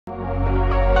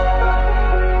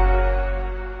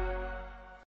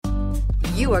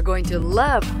You are going to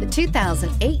love the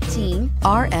 2018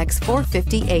 RX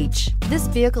 450h. This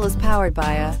vehicle is powered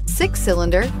by a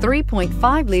 6-cylinder,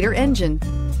 3.5-liter engine.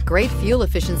 Great fuel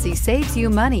efficiency saves you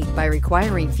money by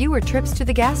requiring fewer trips to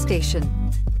the gas station.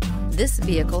 This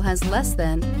vehicle has less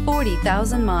than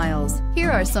 40,000 miles. Here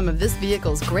are some of this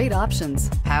vehicle's great options: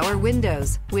 power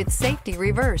windows with safety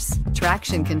reverse,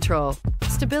 traction control,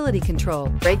 stability control,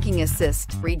 braking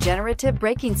assist, regenerative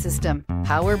braking system,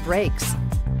 power brakes.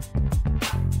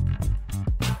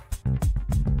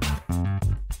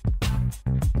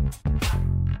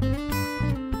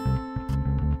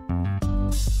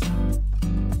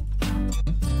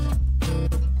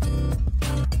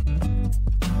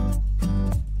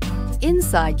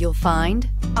 Inside you'll find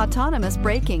autonomous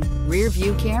braking, rear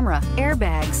view camera,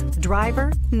 airbags,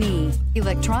 driver, knee,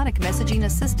 electronic messaging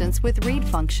assistance with read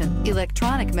function,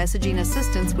 electronic messaging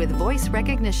assistance with voice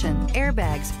recognition,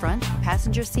 airbags, front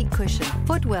passenger seat cushion,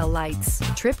 footwell lights,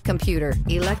 trip computer,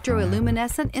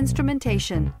 electroluminescent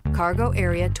instrumentation, cargo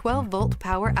area 12-volt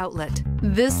power outlet.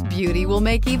 This beauty will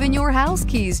make even your house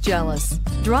keys jealous.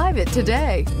 Drive it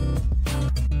today.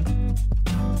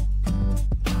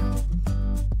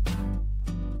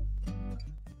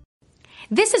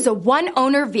 This is a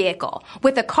one-owner vehicle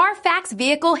with a Carfax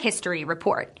Vehicle History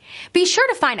Report. Be sure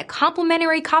to find a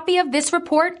complimentary copy of this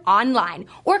report online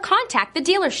or contact the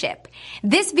dealership.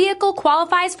 This vehicle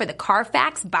qualifies for the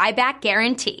Carfax Buyback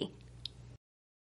Guarantee.